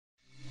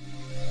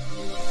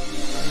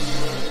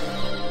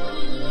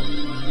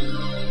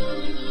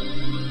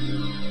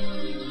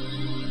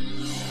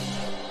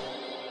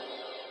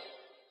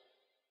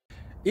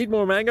Eat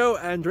more mango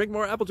and drink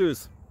more apple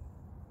juice.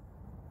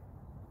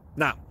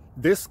 Now,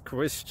 this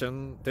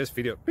video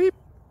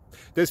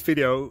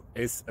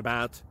is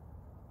about...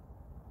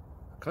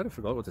 I kind of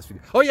forgot what this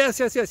video... Oh, yes.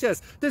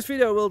 This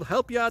video will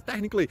help you out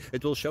technically.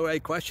 It will show a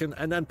question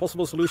and then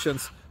possible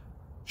solutions.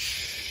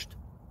 Shh.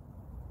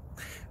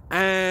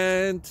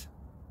 And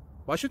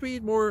why should we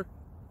eat more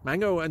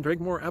mango and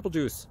drink more apple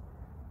juice?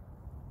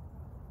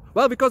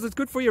 Well, because it's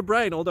good for your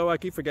brain, although I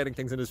keep forgetting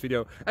things in this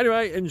video.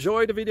 Anyway,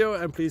 enjoy the video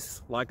and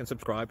please like and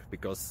subscribe,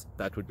 because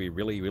that would be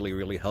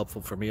really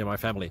helpful for me and my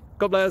family.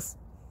 God bless!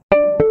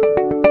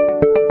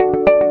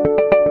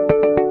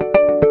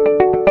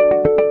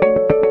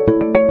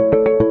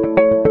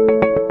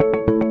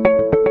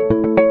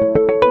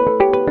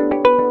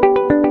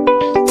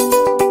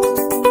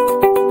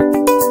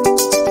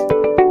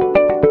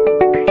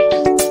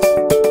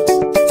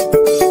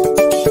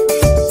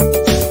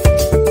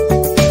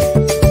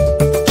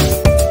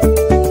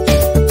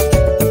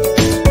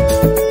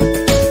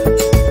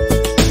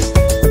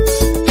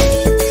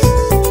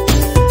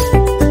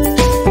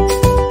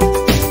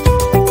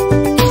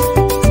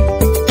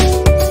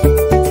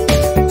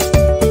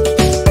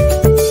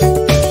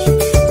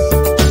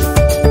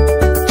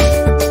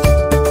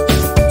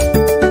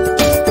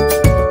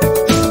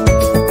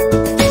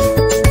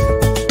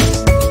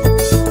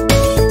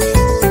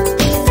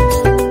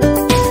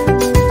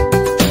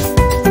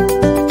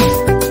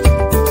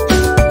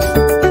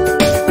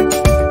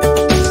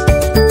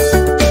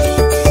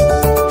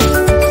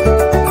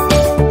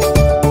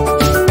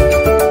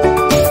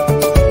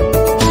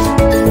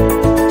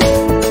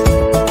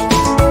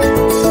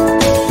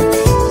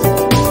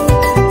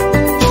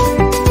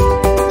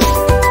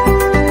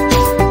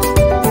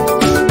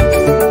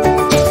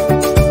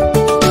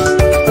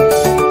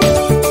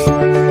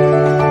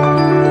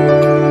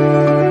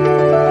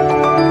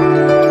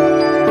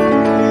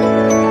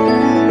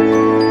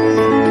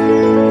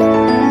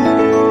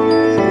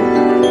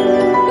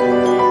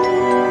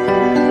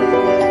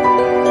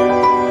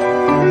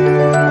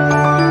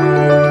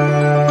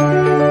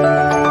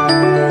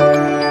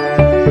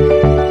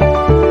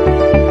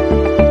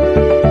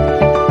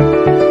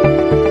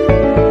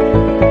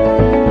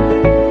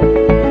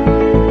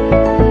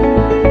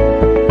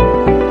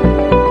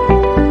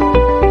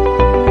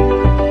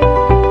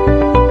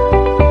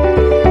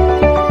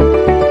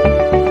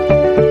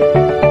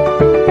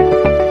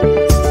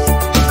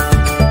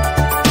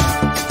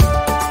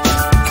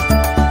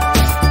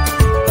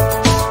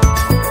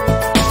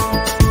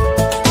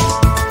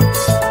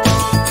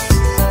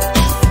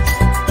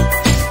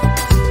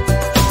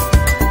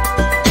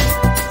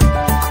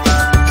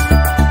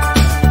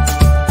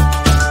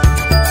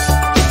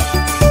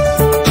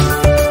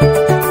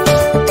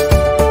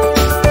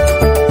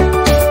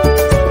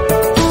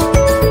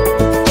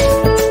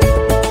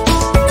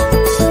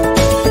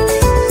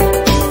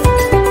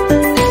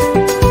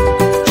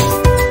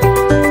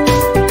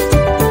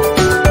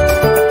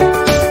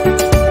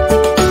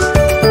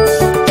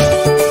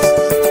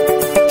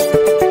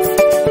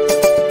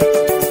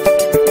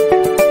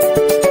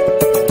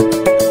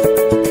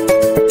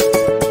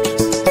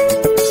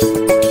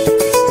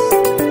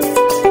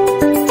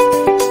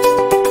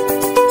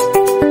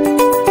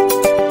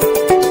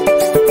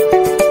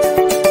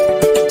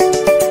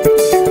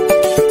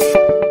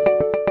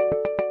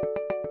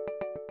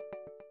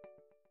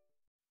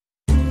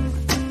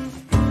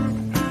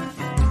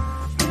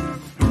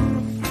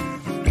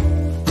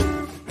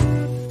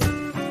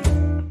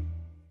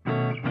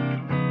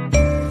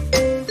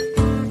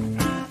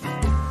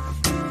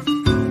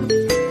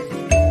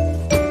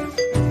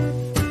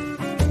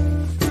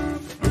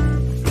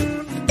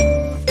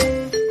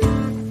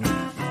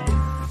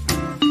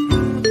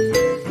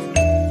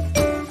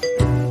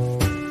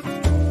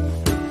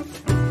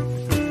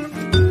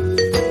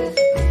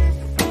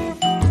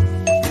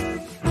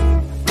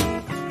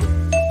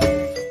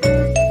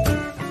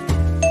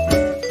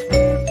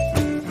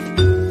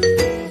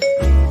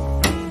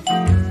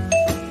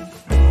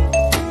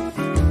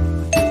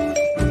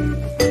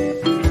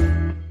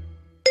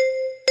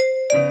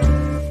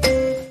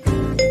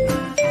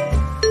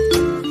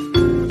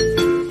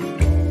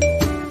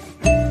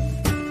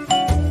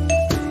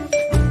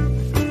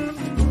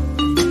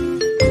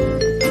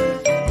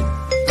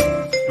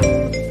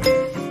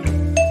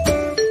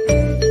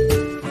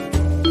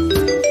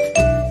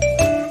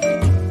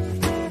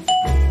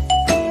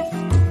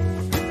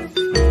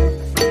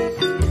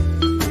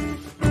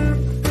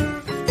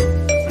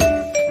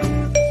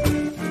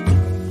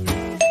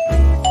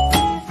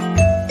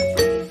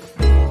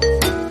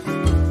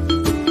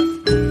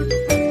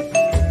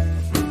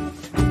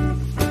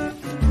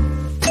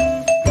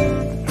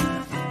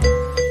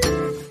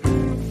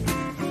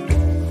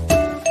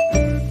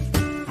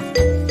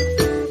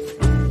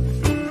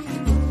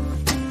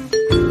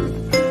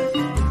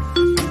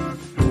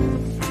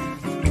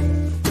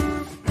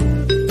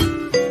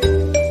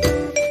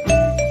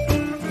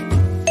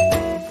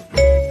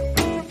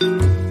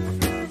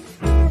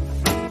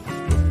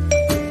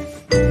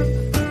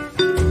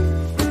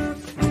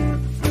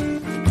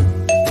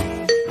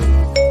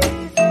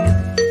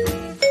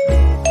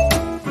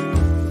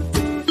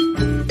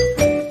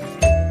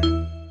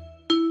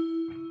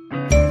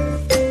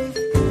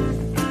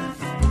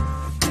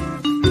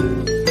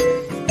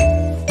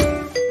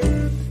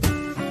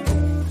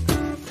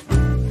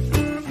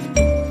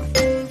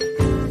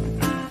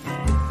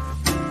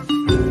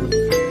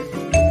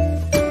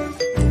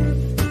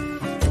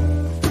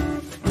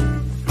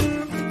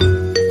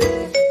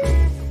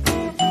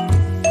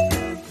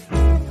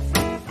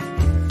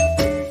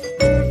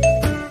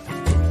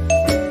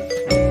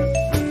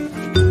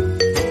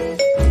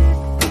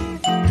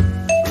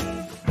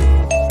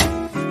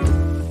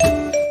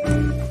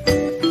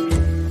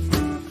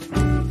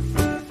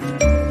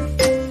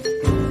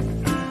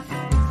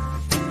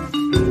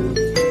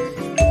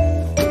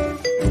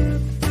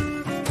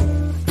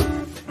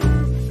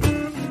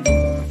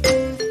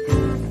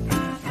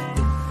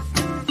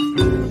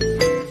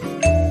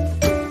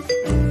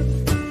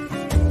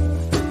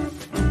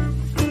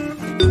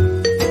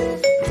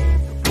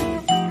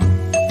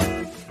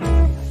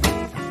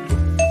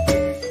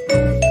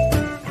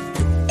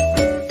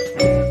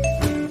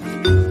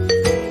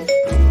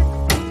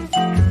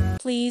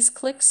 Please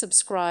click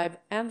subscribe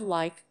and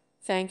like.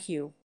 Thank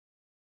you.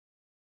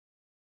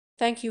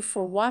 Thank you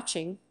for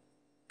watching.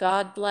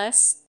 God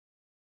bless.